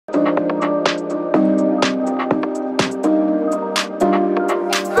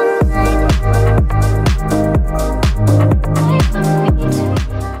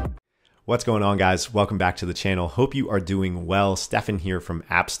What's going on, guys? Welcome back to the channel. Hope you are doing well. Stefan here from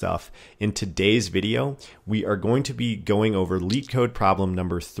App Stuff. In today's video, we are going to be going over LeetCode problem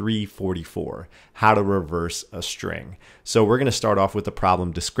number 344, how to reverse a string. So we're going to start off with the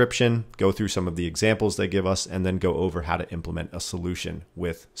problem description, go through some of the examples they give us, and then go over how to implement a solution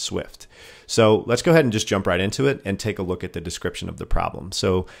with Swift. So let's go ahead and just jump right into it and take a look at the description of the problem.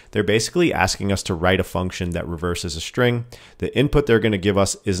 So they're basically asking us to write a function that reverses a string. The input they're going to give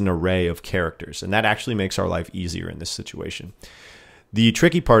us is an array of characters, and that actually makes our life easier in this situation. The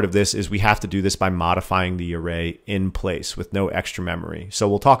tricky part of this is we have to do this by modifying the array in place with no extra memory. So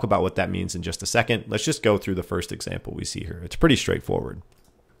we'll talk about what that means in just a second. Let's just go through the first example we see here. It's pretty straightforward.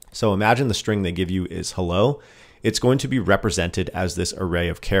 So imagine the string they give you is hello. It's going to be represented as this array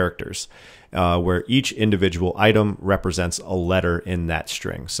of characters where each individual item represents a letter in that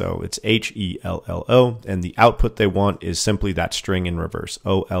string. So it's H-E-L-L-O, and the output they want is simply that string in reverse,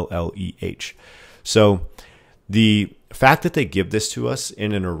 O-L-L-E-H. So the fact that they give this to us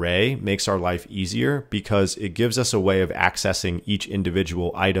in an array makes our life easier because it gives us a way of accessing each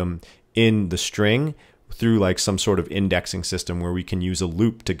individual item in the string through like some sort of indexing system where we can use a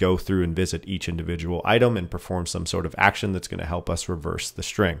loop to go through and visit each individual item and perform some sort of action that's going to help us reverse the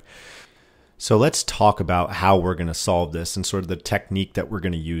string. So let's talk about how we're going to solve this and sort of the technique that we're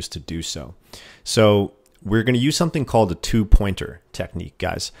going to use to do so. So we're going to use something called a two-pointer technique,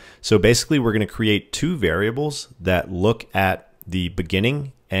 guys. So basically we're going to create two variables that look at the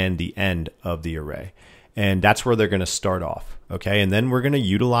beginning and the end of the array. And that's where they're going to start off, okay? And then we're going to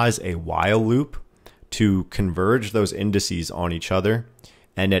utilize a while loop to converge those indices on each other.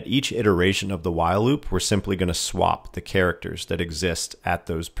 And at each iteration of the while loop, we're simply going to swap the characters that exist at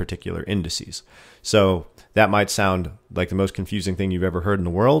those particular indices. So that might sound like the most confusing thing you've ever heard in the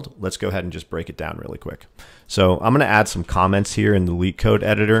world. Let's go ahead and just break it down really quick. So I'm going to add some comments here in the LeetCode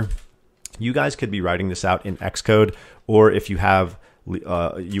editor. You guys could be writing this out in Xcode, or if you have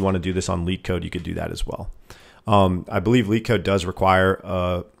you want to do this on LeetCode, you could do that as well. I believe LeetCode does require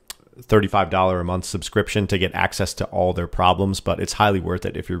a $35 a month subscription to get access to all their problems, but it's highly worth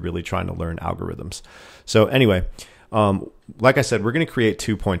it if you're really trying to learn algorithms. So anyway, like I said, we're going to create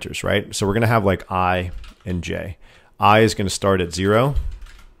two pointers, right? So we're going to have like I and J. I is going to start at 0.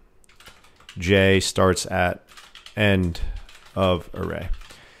 J starts at end of array.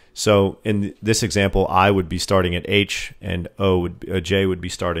 So in this example, I would be starting at H and J would be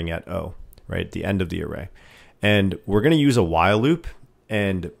starting at O, right? The end of the array. And we're going to use a while loop,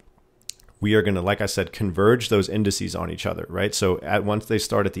 and we are going to, like I said, converge those indices on each other, right? So once they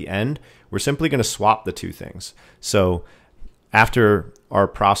start at the end, we're simply going to swap the two things. So after our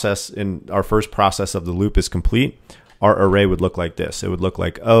process, in our first process of the loop is complete, our array would look like this. It would look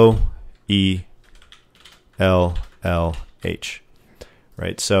like O, E, L, L, H,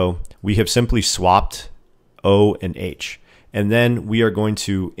 right? So we have simply swapped O and H. And then we are going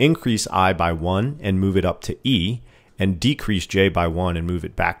to increase I by 1 and move it up to E, and decrease J by 1 and move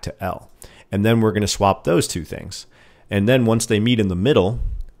it back to L. And then we're going to swap those two things. And then once they meet in the middle,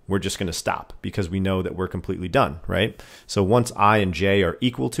 we're just going to stop because we know that we're completely done, right? So once I and J are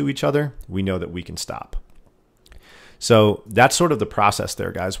equal to each other, we know that we can stop. So that's sort of the process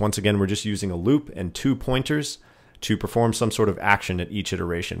there, guys. Once again, we're just using a loop and two pointers to perform some sort of action at each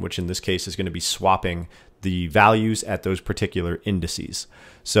iteration, which in this case is going to be swapping the values at those particular indices.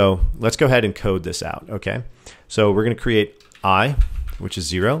 So let's go ahead and code this out, okay? So we're going to create I, which is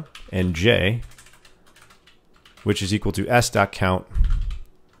 0, and J, which is equal to s.count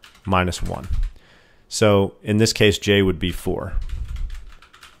minus 1. So in this case, J would be 4.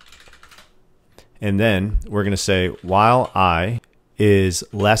 And then we're going to say while I is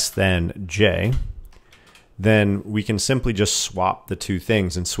less than J, then we can simply just swap the two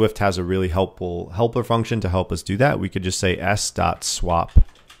things. And Swift has a really helpful helper function to help us do that. We could just say s.swap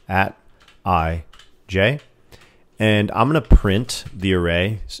at I, J. And I'm going to print the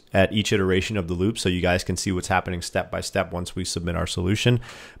array at each iteration of the loop so you guys can see what's happening step by step once we submit our solution.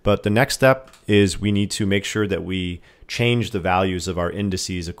 But the next step is we need to make sure that we change the values of our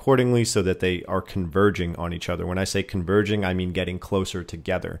indices accordingly so that they are converging on each other. When I say converging, I mean getting closer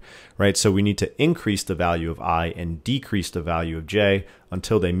together, right? So we need to increase the value of I and decrease the value of J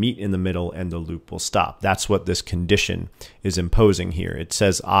until they meet in the middle and the loop will stop. That's what this condition is imposing here. It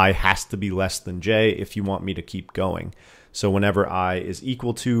says I has to be less than J if you want me to keep going. So whenever I is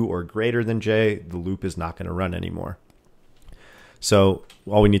equal to or greater than J, the loop is not going to run anymore. So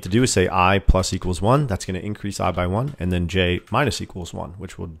all we need to do is say I plus equals 1. That's going to increase I by 1. And then J minus equals 1,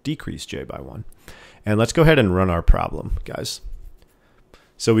 which will decrease J by 1. And let's go ahead and run our problem, guys.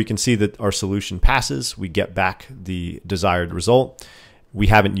 So we can see that our solution passes. We get back the desired result. We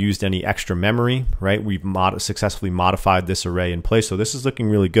haven't used any extra memory, right? We've successfully modified this array in place. So this is looking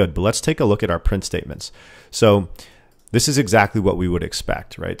really good, but let's take a look at our print statements. So this is exactly what we would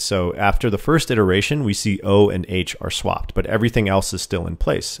expect, right? So after the first iteration, we see O and H are swapped, but everything else is still in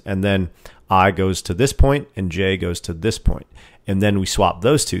place. And then I goes to this point and J goes to this point. And then we swap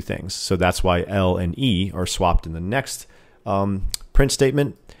those two things. So that's why L and E are swapped in the next print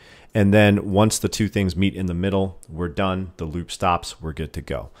statement. And then once the two things meet in the middle, we're done. The loop stops. We're good to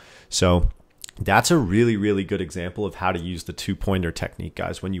go. So that's a really, really good example of how to use the two-pointer technique,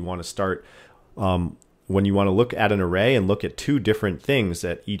 guys, when you want to start, when you want to look at an array and look at two different things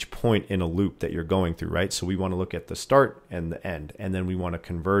at each point in a loop that you're going through, right? So we want to look at the start and the end, and then we want to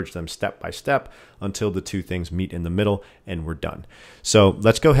converge them step by step until the two things meet in the middle and we're done. So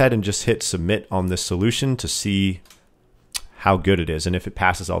let's go ahead and just hit submit on this solution to see how good it is and if it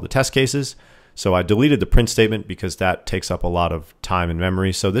passes all the test cases. So I deleted the print statement because that takes up a lot of time and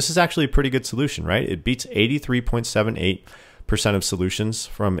memory. So this is actually a pretty good solution, right? It beats 83.78% of solutions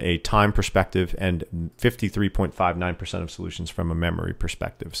from a time perspective and 53.59% of solutions from a memory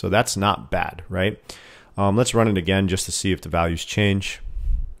perspective. So that's not bad, right? Let's run it again just to see if the values change.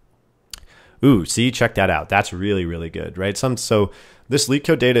 Ooh, see, check that out. That's really, really good, right? So this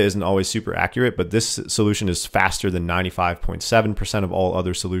LeetCode data isn't always super accurate, but this solution is faster than 95.7% of all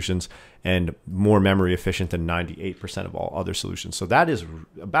other solutions and more memory efficient than 98% of all other solutions. So that is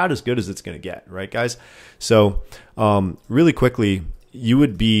about as good as it's going to get, right, guys? So really quickly, you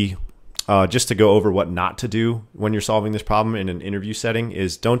would be, just to go over what not to do when you're solving this problem in an interview setting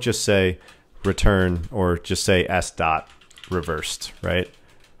is don't just say return or just say s dot reversed, right?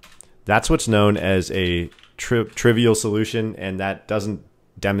 That's what's known as a trivial solution, and that doesn't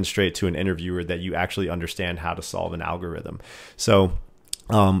demonstrate to an interviewer that you actually understand how to solve an algorithm. So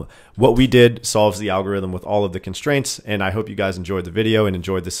what we did solves the algorithm with all of the constraints, and I hope you guys enjoyed the video and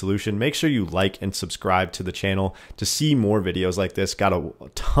enjoyed the solution. Make sure you like and subscribe to the channel to see more videos like this. Got a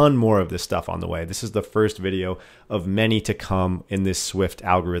ton more of this stuff on the way. This is the first video of many to come in this Swift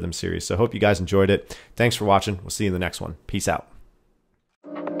algorithm series. So I hope you guys enjoyed it. Thanks for watching. We'll see you in the next one. Peace out.